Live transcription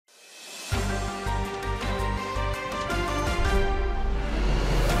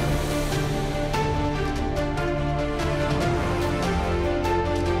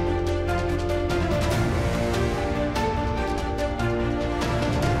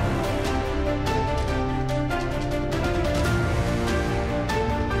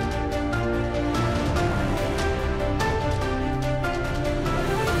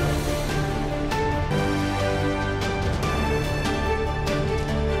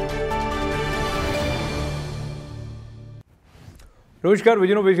नमस्कार।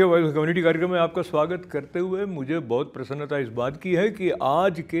 Vision of Asia voice community कार्यक्रम में आपका स्वागत करते हुए मुझे बहुत प्रसन्नता इस बात की है कि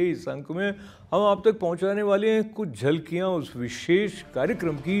आज के इस अंक में हम आप तक पहुंचाने वाले हैं कुछ झलकियां उस विशेष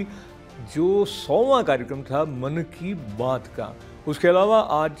कार्यक्रम की जो 100वां कार्यक्रम था मन की बात का। उसके अलावा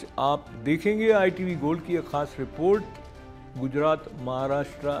आज आप देखेंगे ITV गोल्ड की एक खास रिपोर्ट गुजरात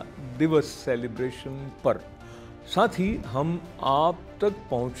महाराष्ट्र दिवस सेलिब्रेशन पर। साथ ही हम आप तक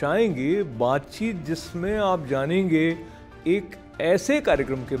पहुंचाएंगे बातचीत जिसमें आप जानेंगे एक ऐसे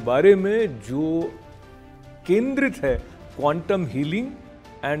कार्यक्रम के बारे में जो केंद्रित है quantum healing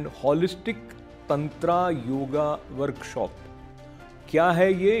and holistic tantra yoga workshop. क्या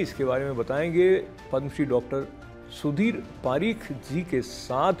है ये, इसके बारे में बताएंगे पद्मश्री डॉक्टर सुधीर पारीख जी के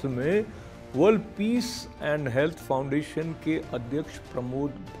साथ में world peace and health foundation के अध्यक्ष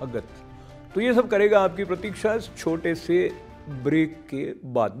प्रमोद भगत। तो ये सब करेगा आपकी प्रतीक्षा इस छोटे से ब्रेक के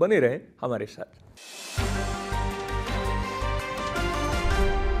बाद। बने रहें हमारे साथ।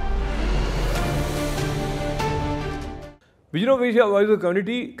 Vision of Asia voice of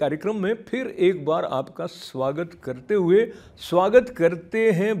community कार्यक्रम में फिर एक बार आपका स्वागत करते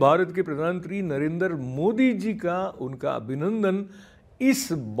हैं भारत के प्रधानमंत्री नरेंद्र मोदी जी का। उनका अभिनंदन इस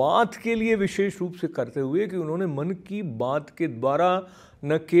बात के लिए विशेष रूप से करते हुए कि उन्होंने मन की बात के द्वारा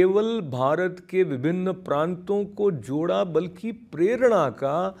न केवल भारत के विभिन्न प्रांतों को जोड़ा बल्कि प्रेरणा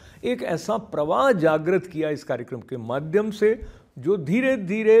का एक ऐसा प्रवाह जागृत किया इस कार्यक्रम के माध्यम से जो धीरे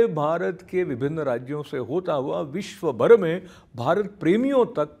धीरे भारत के विभिन्न राज्यों से होता हुआ विश्व भर में भारत प्रेमियों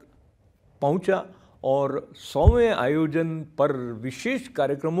तक पहुंचा। और 100वें आयोजन पर विशेष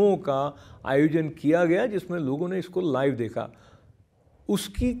कार्यक्रमों का आयोजन किया गया जिसमें लोगों ने इसको लाइव देखा।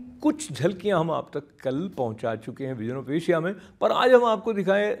 उसकी कुछ झलकियां हम आप तक कल पहुंचा चुके हैं विजन ऑफ एशिया में, पर आज हम आपको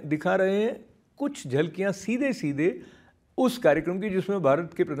दिखा रहे हैं कुछ झलकियां सीधे सीधे उस कार्यक्रम की जिसमें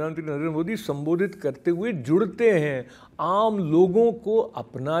भारत के प्रधानमंत्री नरेंद्र मोदी संबोधित करते हुए जुड़ते हैं, आम लोगों को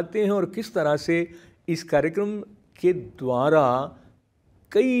अपनाते हैं और किस तरह से इस कार्यक्रम के द्वारा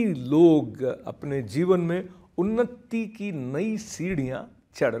कई लोग अपने जीवन में उन्नति की नई सीढ़ियां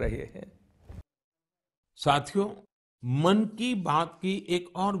चढ़ रहे हैं। साथियों, मन की बात की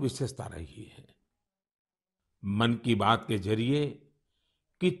एक और विशेषता रही है। मन की बात के जरिए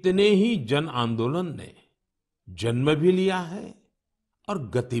कितने ही जन आंदोलन ने जन्म भी लिया है और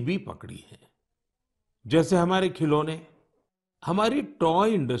गति भी पकड़ी है। जैसे हमारे खिलौने, हमारी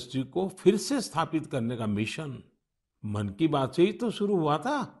टॉय इंडस्ट्री को फिर से स्थापित करने का मिशन मन की बात से ही तो शुरू हुआ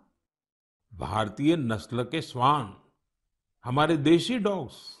था। भारतीय नस्ल के श्वान, हमारे देशी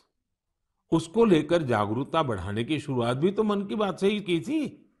डॉग्स, उसको लेकर जागरूकता बढ़ाने की शुरुआत भी तो मन की बात से ही की थी।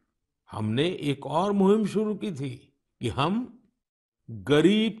 हमने एक और मुहिम शुरू की थी कि हम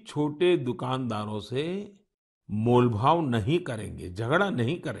गरीब छोटे दुकानदारों से मोलभाव नहीं करेंगे, झगड़ा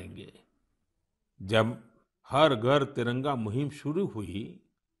नहीं करेंगे। जब हर घर तिरंगा मुहिम शुरू हुई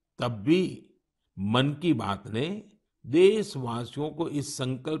तब भी मन की बात ने देशवासियों को इस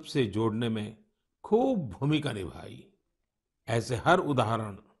संकल्प से जोड़ने में खूब भूमिका निभाई। ऐसे हर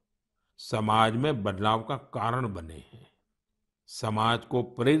उदाहरण समाज में बदलाव का कारण बने हैं। समाज को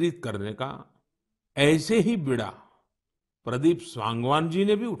प्रेरित करने का ऐसे ही बीड़ा प्रदीप सांगवान जी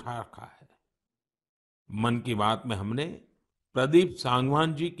ने भी उठा रखा है। मन की बात में हमने प्रदीप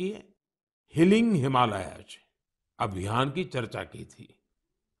सांगवान जी की हीलिंग हिमालयज अभियान की चर्चा की थी।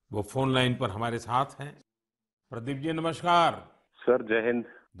 वो फोन लाइन पर हमारे साथ हैं। प्रदीप जी नमस्कार। सर जय हिंद।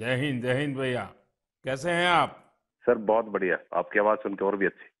 जय हिंद, जय हिंद भैया। कैसे हैं आप? सर बहुत बढ़िया, आपकी आवाज सुन के और भी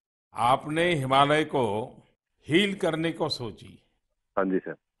अच्छी। आपने हिमालय को हील करने को सोची, हाँ जी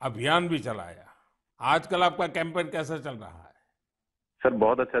सर। अभियान भी चलाया। आजकल आपका कैंपेन कैसा चल रहा है? सर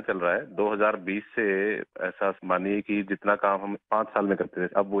बहुत अच्छा चल रहा है। 2020 से ऐसा मानिए कि जितना काम हम 5 साल में करते थे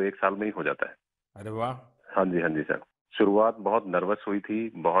अब वो 1 साल में ही हो जाता है। अरे वाह। हाँ जी सर। शुरुआत बहुत नर्वस हुई थी,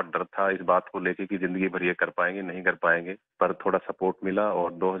 बहुत डर था इस बात को लेके कि जिंदगी भर ये कर पाएंगे नहीं कर पाएंगे, पर थोड़ा सपोर्ट मिला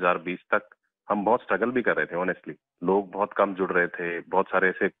और 2020 तक हम बहुत स्ट्रगल भी कर रहे थे। ऑनेस्टली लोग बहुत कम जुड़ रहे थे, बहुत सारे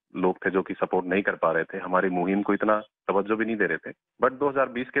ऐसे लोग थे जो कि सपोर्ट नहीं कर पा रहे थे, हमारी मुहिम को इतना तवज्जो भी नहीं दे रहे थे। बट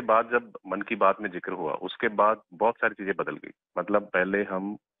 2020 के बाद जब मन की बात में जिक्र हुआ उसके बाद बहुत सारी चीजें बदल गई। मतलब पहले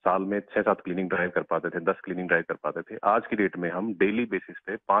हम साल में 6-7 क्लीनिंग ड्राइव कर पाते थे, 10 क्लीनिंग ड्राइव कर पाते थे। आज की डेट में हम डेली बेसिस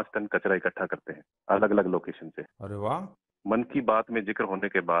पे 5 टन कचरा इकट्ठा करते हैं अलग अलग लोकेशन से। अरे वाह। मन की बात में जिक्र होने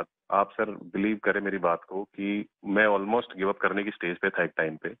के बाद आप सर बिलीव करें मेरी बात को कि मैं ऑलमोस्ट गिव अप करने की स्टेज पे था एक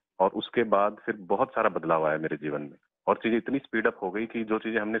टाइम पे, और उसके बाद फिर बहुत सारा बदलाव आया मेरे जीवन में और चीजें इतनी स्पीड अप हो गई कि जो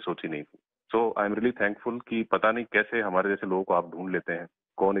चीजें हमने सोची नहीं थी। सो आई एम रियली थैंकफुल कि पता नहीं कैसे हमारे जैसे लोगों को आप ढूंढ लेते हैं,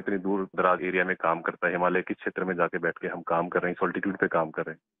 कौन इतनी दूर दराज एरिया में काम करता है, हिमालय किस क्षेत्र में जाके बैठ के हम काम कर रहे हैं, सॉल्टिट्यूड पे काम कर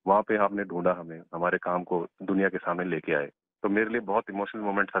रहे हैं, वहां पे आपने ढूंढा हमें, हमारे काम को दुनिया के सामने लेके आए। तो मेरे लिए बहुत इमोशनल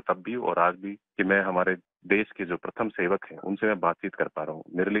मोमेंट था तब भी और आज भी कि मैं हमारे देश के जो प्रथम सेवक हैं उनसे मैं बातचीत कर पा रहा हूँ।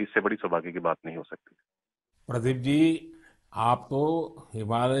 मेरे लिए इससे बड़ी सौभाग्य की बात नहीं हो सकती। प्रदीप जी, आप तो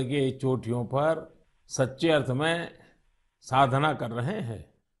हिमालय की चोटियों पर सच्चे अर्थ में साधना कर रहे हैं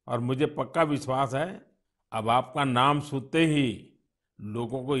और मुझे पक्का विश्वास है अब आपका नाम सुनते ही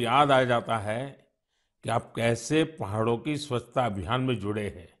लोगों को याद आ जाता है कि आप कैसे पहाड़ों की स्वच्छता अभियान में जुड़े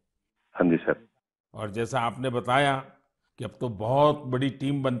हैं। हाँ जी सर। और जैसा आपने बताया कि अब तो बहुत बड़ी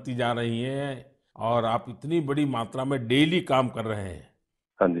टीम बनती जा रही है और आप इतनी बड़ी मात्रा में डेली काम कर रहे हैं।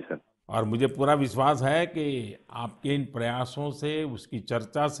 हाँ जी सर। और मुझे पूरा विश्वास है कि आपके इन प्रयासों से, उसकी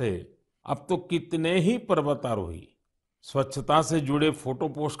चर्चा से अब तो कितने ही पर्वतारोही स्वच्छता से जुड़े फोटो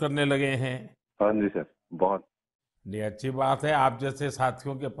पोस्ट करने लगे हैं। हाँ जी सर, बहुत। ये अच्छी बात है। आप जैसे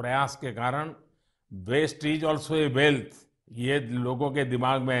साथियों के प्रयास के कारण waste is also a wealth, ये लोगों के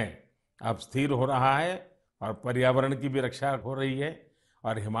दिमाग में अब स्थिर हो रहा है और पर्यावरण की भी रक्षा हो रही है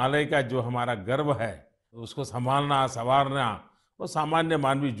और हिमालय का जो हमारा गर्व है उसको संभालना, संवारना वो सामान्य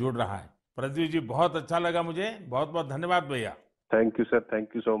मानवी जुड़ रहा है। प्रदीप जी, बहुत अच्छा लगा मुझे। बहुत बहुत धन्यवाद भैया। Thank you sir,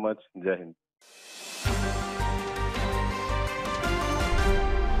 thank you so much. जय हिंद।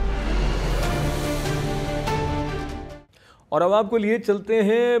 और अब आपको लिए चलते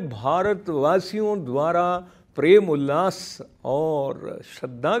हैं भारतवासियों द्वारा प्रेम उल्लास और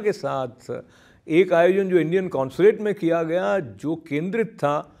श्रद्धा के साथ एक आयोजन जो इंडियन कॉन्सुलेट में किया गया, जो केंद्रित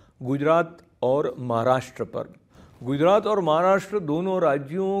था गुजरात और महाराष्ट्र पर। गुजरात और महाराष्ट्र दोनों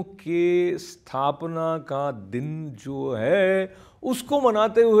राज्यों के स्थापना का दिन जो है उसको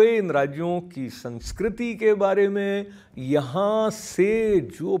मनाते हुए इन राज्यों की संस्कृति के बारे में, यहाँ से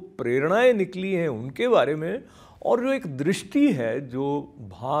जो प्रेरणाएं निकली हैं उनके बारे में, और जो एक दृष्टि है जो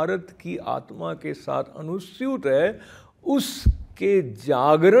भारत की आत्मा के साथ अनुस्यूत है उसके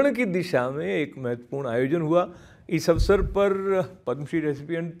जागरण की दिशा में एक महत्वपूर्ण आयोजन हुआ। इस अवसर पर पद्मश्री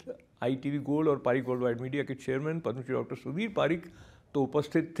रेसिपिएंट ITV गोल्ड और पारिक वर्ल्ड वाइड मीडिया के चेयरमैन पद्मश्री डॉक्टर सुधीर पारिक तो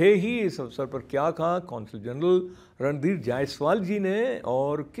उपस्थित थे ही। इस अवसर पर क्या कहा कौंसल जनरल रणधीर जायसवाल जी ने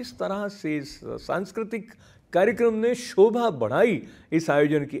और किस तरह से इस सांस्कृतिक कार्यक्रम ने शोभा बढ़ाई इस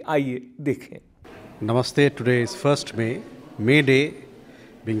आयोजन की, आइए देखें। Namaste. Today is 1st May, May Day,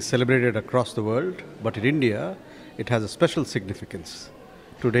 being celebrated across the world, but in India it has a special significance.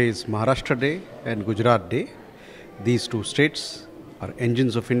 Today is Maharashtra Day and Gujarat Day. These two states are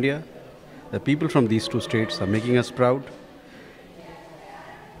engines of India. The people from these two states are making us proud,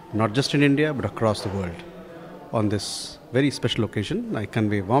 not just in India but across the world. On this very special occasion, I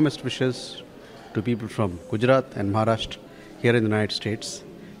convey warmest wishes to people from Gujarat and Maharashtra here in the United States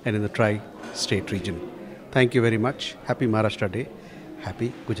and in the tri-state region. Thank you very much. Happy Maharashtra Day. Happy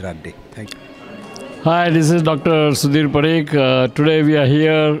Gujarat Day. Thank you. Hi, this is Dr. Sudhir Parikh. Today we are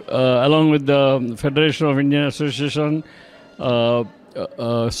here along with the Federation of Indian Association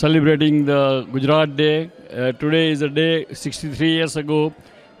celebrating the Gujarat Day. Today is the day 63 years ago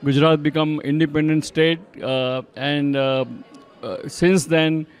Gujarat became independent state and since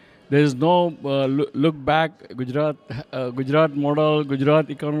then there is no look back. Gujarat model, Gujarat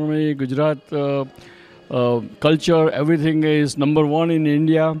economy, Gujarat culture, everything is number one in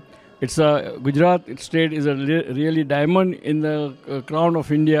India. It's a Gujarat state is a really diamond in the crown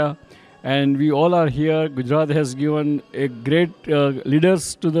of India, and we all are here. Gujarat has given a great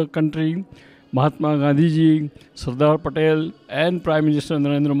leaders to the country, Mahatma Gandhi ji, Sardar Patel, and Prime Minister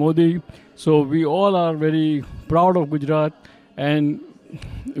Narendra Modi. So we all are very proud of Gujarat, and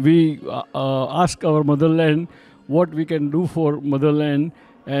we ask our motherland what we can do for motherland,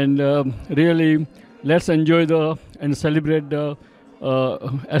 and really let's enjoy and celebrate the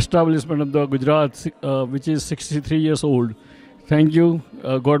establishment of the Gujarat, which is 63 years old. Thank you.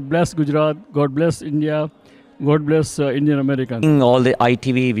 God bless Gujarat. God bless India. God bless Indian Americans. All the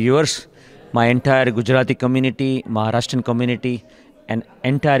ITV viewers, my entire Gujarati community, Maharashtrian community, and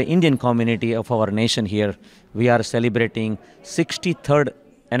entire Indian community of our nation here, we are celebrating 63rd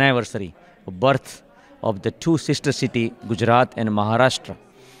anniversary of birth of the two sister city, Gujarat and Maharashtra.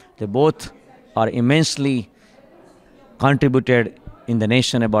 They both are immensely contributed in the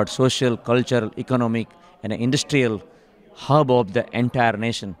nation about social, cultural, economic, and industrial hub of the entire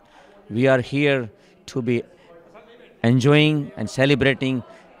nation. We are here to be enjoying and celebrating.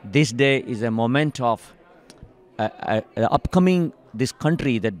 This day is a moment of upcoming this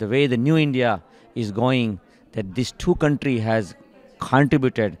country, that the way the new India is going, that these two countries has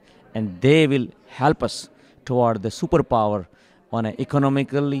contributed, and they will help us toward the superpower on a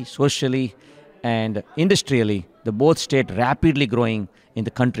economically, socially, and industrially. The both state rapidly growing in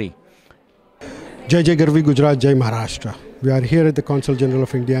the country. Jai Jai Garvi Gujarat, Jai Maharashtra. We are here at the Consul General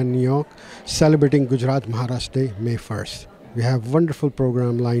of India in New York celebrating Gujarat Maharashtra Day, May 1st. We have wonderful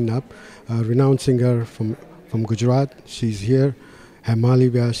program lined up. Renowned singer from Gujarat, she's here. Hemali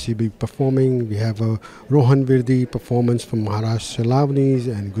Vyas, she'll be performing. We have a Rohan Virdi performance from Maharashtra Lavnis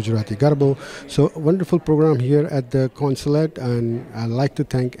and Gujarati Garbo. So wonderful program here at the consulate, and I'd like to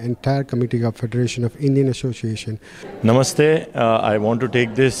thank entire committee of Federation of Indian Association. Namaste. I want to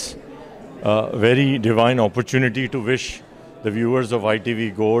take this very divine opportunity to wish the viewers of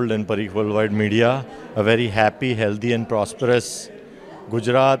ITV Gold and Parikh Worldwide Media a very happy, healthy and prosperous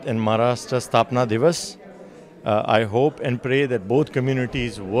Gujarat and Maharashtra Sthapna Divas. I hope and pray that both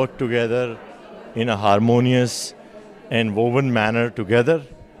communities work together in a harmonious and woven manner together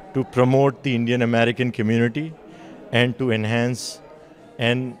to promote the Indian American community and to enhance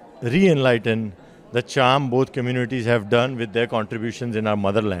and re-enlighten the charm both communities have done with their contributions in our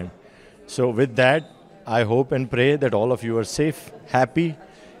motherland. So with that, I hope and pray that all of you are safe, happy,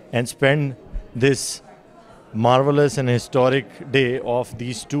 and spend this marvelous and historic day of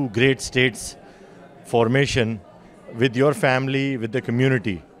these two great states' formation with your family, with the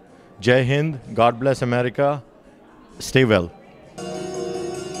community. Jai Hind, God bless America, stay well.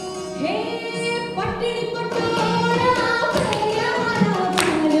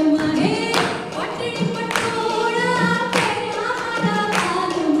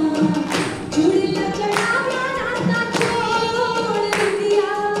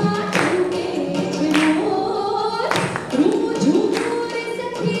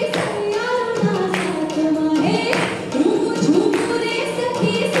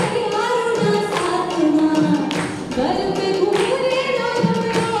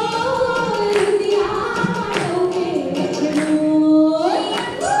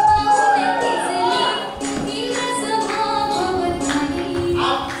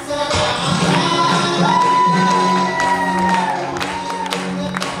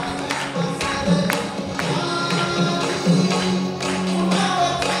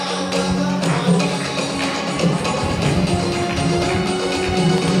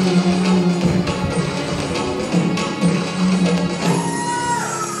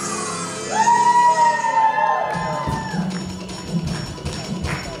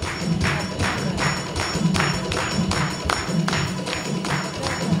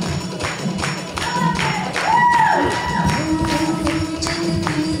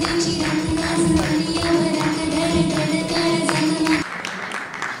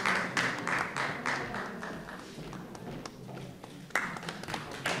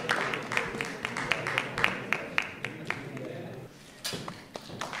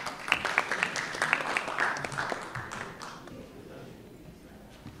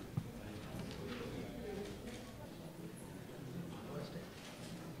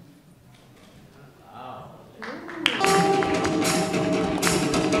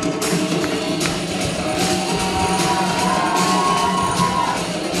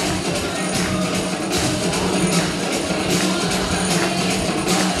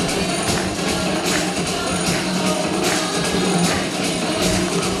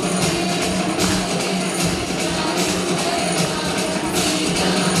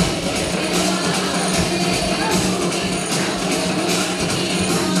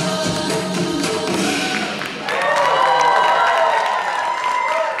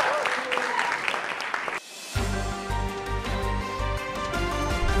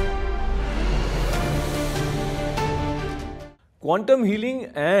 Quantum healing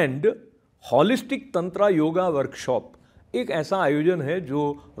and holistic tantra yoga workshop एक ऐसा आयोजन है जो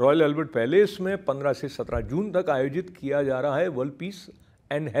royal Albert palace में 15 से 17 जून तक आयोजित किया जा रहा है world peace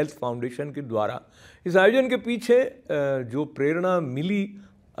and health foundation के द्वारा। इस आयोजन के पीछे जो प्रेरणा मिली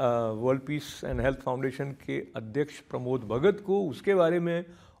world peace and health foundation के अध्यक्ष प्रमोद भगत को, उसके बारे में,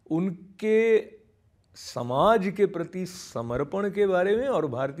 उनके समाज के प्रति समर्पण के बारे में और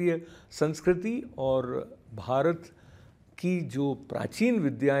भारतीय संस्कृति और भारत की जो प्राचीन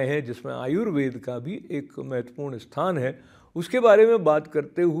विद्याएं हैं जिसमें आयुर्वेद का भी एक महत्वपूर्ण स्थान है, उसके बारे में बात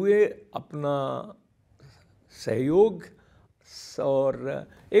करते हुए अपना सहयोग और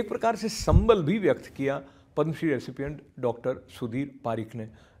एक प्रकार से संबल भी व्यक्त किया पद्मश्री रेसिपिएंट डॉक्टर सुधीर पारिक ने।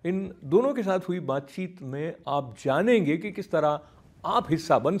 इन दोनों के साथ हुई बातचीत में आप जानेंगे कि किस तरह आप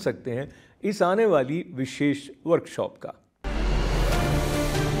हिस्सा बन सकते हैं इस आने वाली विशेष वर्कशॉप का।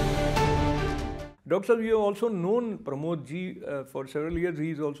 Dr. Sir, you have also known Pramod ji for several years. He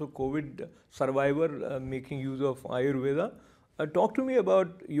is also COVID survivor making use of Ayurveda. Talk to me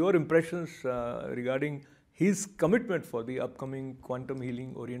about your impressions regarding his commitment for the upcoming quantum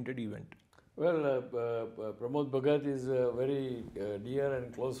healing oriented event. Well, Pramod Bhagat is a very dear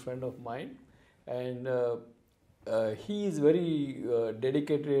and close friend of mine, and he is very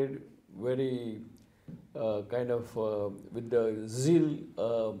dedicated, very with the zeal,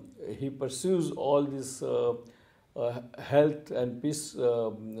 he pursues all these health and peace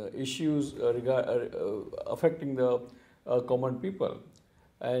issues affecting the common people.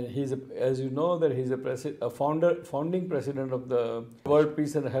 And he's, as you know, that he's a founding president of the World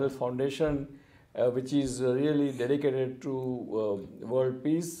Peace and Health Foundation, which is really dedicated to world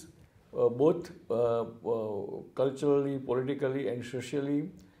peace, both culturally, politically, and socially,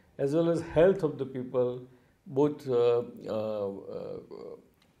 as well as health of the people, both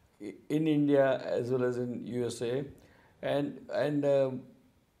in India as well as in USA. And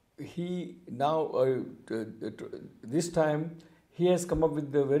he now, this time, he has come up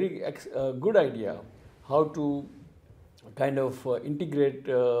with a very good idea how to kind of integrate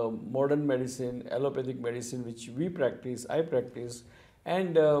modern medicine, allopathic medicine, which we practice, I practice,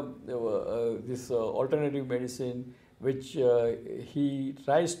 and this alternative medicine, which he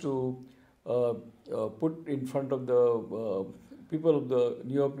tries to put in front of the people of the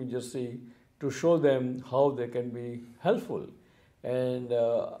New York, New Jersey, to show them how they can be helpful. And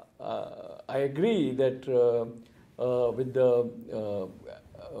I agree that with the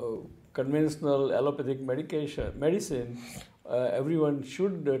conventional allopathic medicine, everyone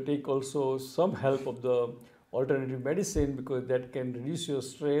should take also some help of the alternative medicine, because that can reduce your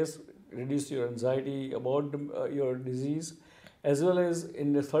stress, reduce your anxiety about your disease, as well as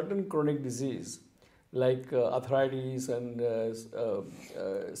in a certain chronic disease like arthritis and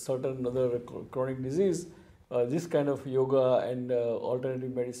certain other chronic disease. This kind of yoga and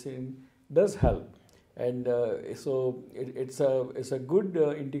alternative medicine does help. And so it's a good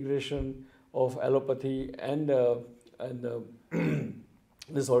integration of allopathy and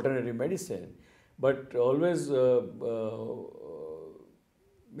this alternative medicine. But always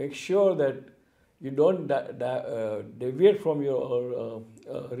make sure that you don't deviate from your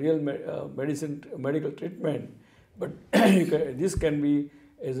real medical treatment. But this can be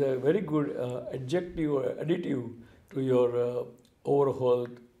as a very good adjective or additive to your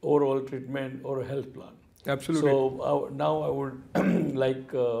overall treatment or health plan. Absolutely. So now I would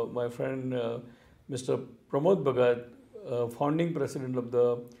like my friend Mr. Pramod Bhagat, founding president of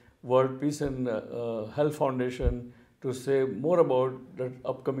the World Peace and Health Foundation, to say more about the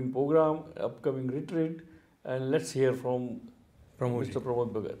upcoming program, upcoming retreat, and let's hear from Mr.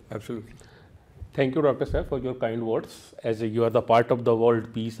 Pramod Bhagat. Absolutely. Thank you, Dr. Sir, for your kind words. As you are the part of the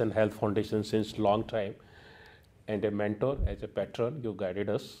World Peace and Health Foundation since long time, and a mentor, as a patron, you guided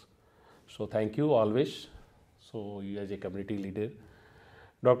us. So thank you always. So you as a community leader.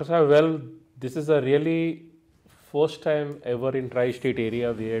 Dr. Sir, well, this is a really first time ever in tri-state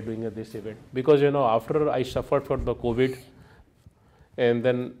area we are doing this event, because after I suffered from the COVID and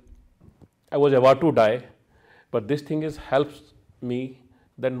then I was about to die, but this thing helps me,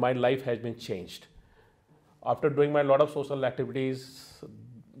 then my life has been changed. After doing my lot of social activities,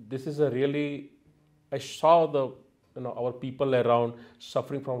 this is a really, I saw the our people around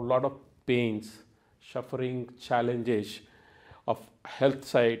suffering from a lot of pains, suffering challenges of health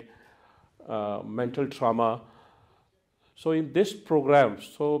side, mental trauma. So in this program,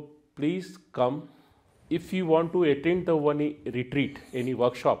 so please come. If you want to attend the one retreat, any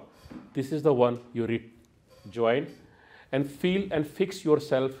workshop, this is the one you join and feel and fix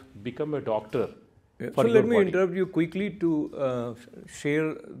yourself, become a doctor. So let me interrupt you quickly to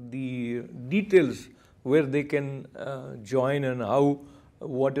share the details where they can join and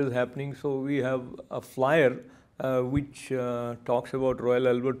what is happening. So we have a flyer which talks about Royal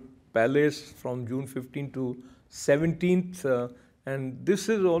Albert Palace from June 15th to 17th, and this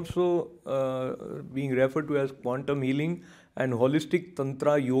is also being referred to as Quantum Healing and Holistic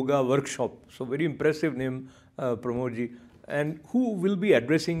Tantra Yoga Workshop. So very impressive name, Pramodji. And who will be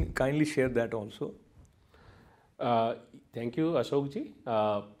addressing? Kindly share that also. Thank you, Ashokji.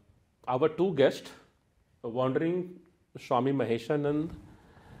 Our two guests, Wandering Swami Maheshanand,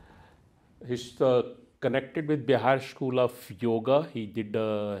 he's connected with Bihar School of Yoga. He did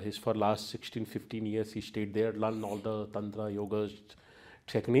his for last 16-15 years. He stayed there, learned all the Tantra Yoga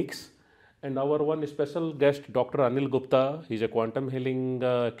techniques. And our one special guest, Dr. Anil Gupta, he's a quantum healing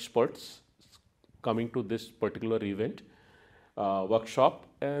expert coming to this particular event, workshop.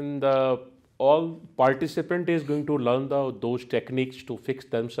 And all participant is going to learn those techniques to fix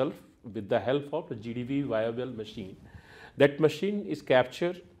themselves with the help of the GDV viable machine. That machine is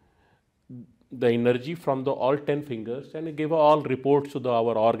capture the energy from all 10 fingers and give all reports to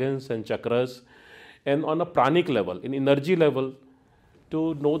our organs and chakras, and on a pranic level, in energy level,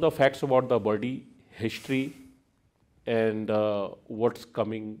 to know the facts about the body, history, and what's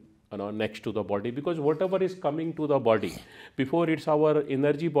coming next to the body, because whatever is coming to the body, before it's our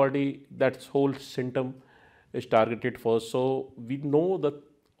energy body, that whole symptom is targeted first. So we know that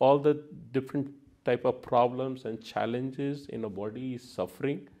all the different type of problems and challenges in a body is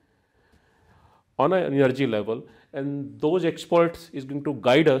suffering on an energy level, and those experts is going to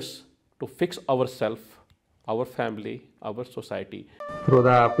guide us to fix ourselves, our family, our society. Through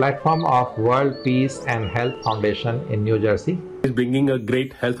the platform of World Peace and Health Foundation in New Jersey. Is bringing a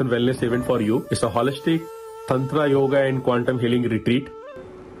great health and wellness event for you. It's a holistic Tantra Yoga and Quantum Healing Retreat.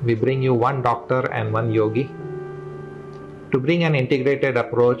 We bring you one doctor and one yogi to bring an integrated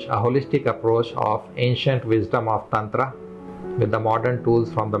approach, a holistic approach of ancient wisdom of Tantra with the modern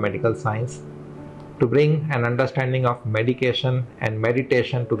tools from the medical science, to bring an understanding of medication and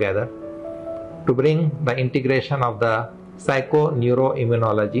meditation together, to bring the integration of the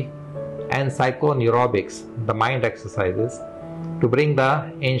psychoneuroimmunology and psychoneurologics, the mind exercises, to bring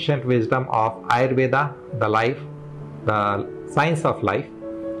the ancient wisdom of Ayurveda, the life, the science of life,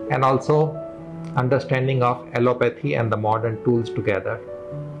 and also understanding of allopathy and the modern tools together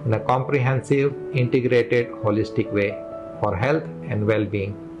in a comprehensive, integrated, holistic way for health and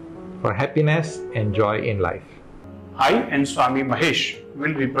well-being, for happiness and joy in life. I and Swami Mahesh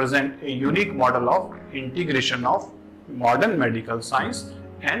will represent a unique model of integration of modern medical science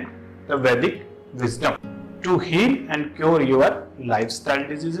and the Vedic wisdom to heal and cure your lifestyle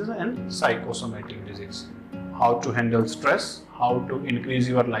diseases and psychosomatic disease. How to handle stress, how to increase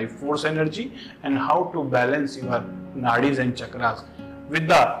your life force energy, and how to balance your nadis and chakras with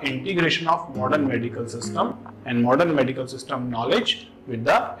the integration of modern medical system and modern medical system knowledge with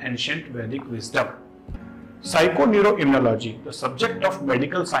the ancient Vedic wisdom. Psychoneuroimmunology, the subject of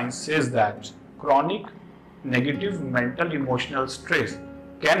medical science, says that chronic negative mental emotional stress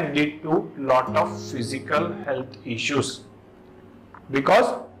can lead to lot of physical health issues,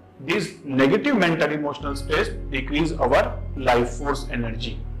 because this negative mental emotional stress decrease our life force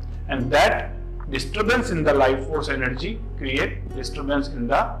energy, and that disturbance in the life force energy create disturbance in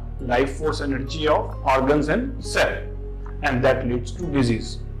the life force energy of organs and cell, and that leads to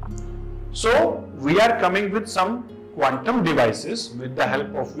disease. So we are coming with some quantum devices with the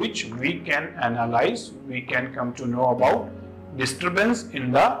help of which we can analyze, we can come to know about disturbance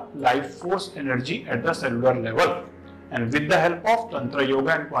in the life force energy at the cellular level, and with the help of Tantra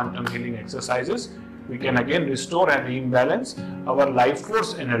Yoga and quantum healing exercises, we can again restore and rebalance our life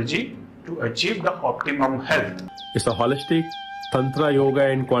force energy to achieve the optimum health. It's a holistic Tantra Yoga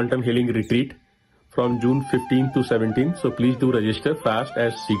and Quantum Healing Retreat from June 15 to 17. So please do register fast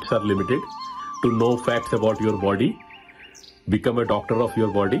as seats are limited. To know facts about your body, become a doctor of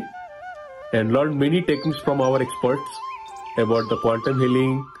your body, and learn many techniques from our experts about the quantum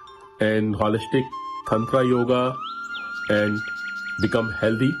healing and holistic Tantra Yoga and become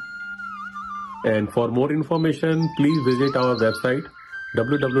healthy. And for more information, please visit our website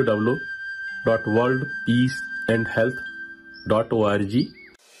www.worldpeaceandhealth.org.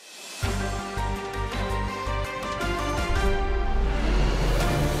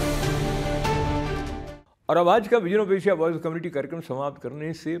 और अब आज का vision of Asia voice community कार्यक्रम समाप्त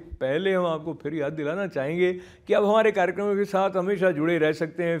करने से पहले हम आपको फिर याद दिलाना चाहेंगे कि अब हमारे कार्यक्रमों के साथ हमेशा जुड़े रह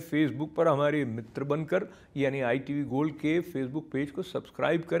सकते हैं। फेसबुक पर हमारे मित्र बनकर, यानी ITV गोल्ड के फेसबुक पेज को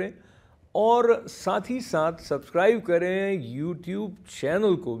सब्सक्राइब करें, और साथ ही साथ सब्सक्राइब करें यूट्यूब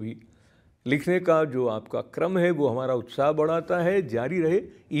चैनल को भी। लिखने का जो आपका क्रम है वो हमारा उत्साह बढ़ाता है। जारी रहे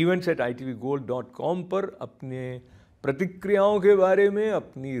events@itvgold.com पर अपने प्रतिक्रियाओं के बारे में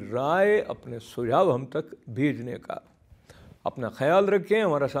अपनी राय, अपने सुझाव हम तक भेजने का। अपना ख्याल रखें।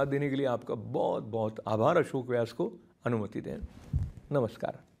 हमारा साथ देने के लिए आपका बहुत बहुत आभार। अशोक व्यास को अनुमति दें।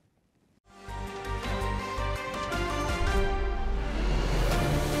 नमस्कार।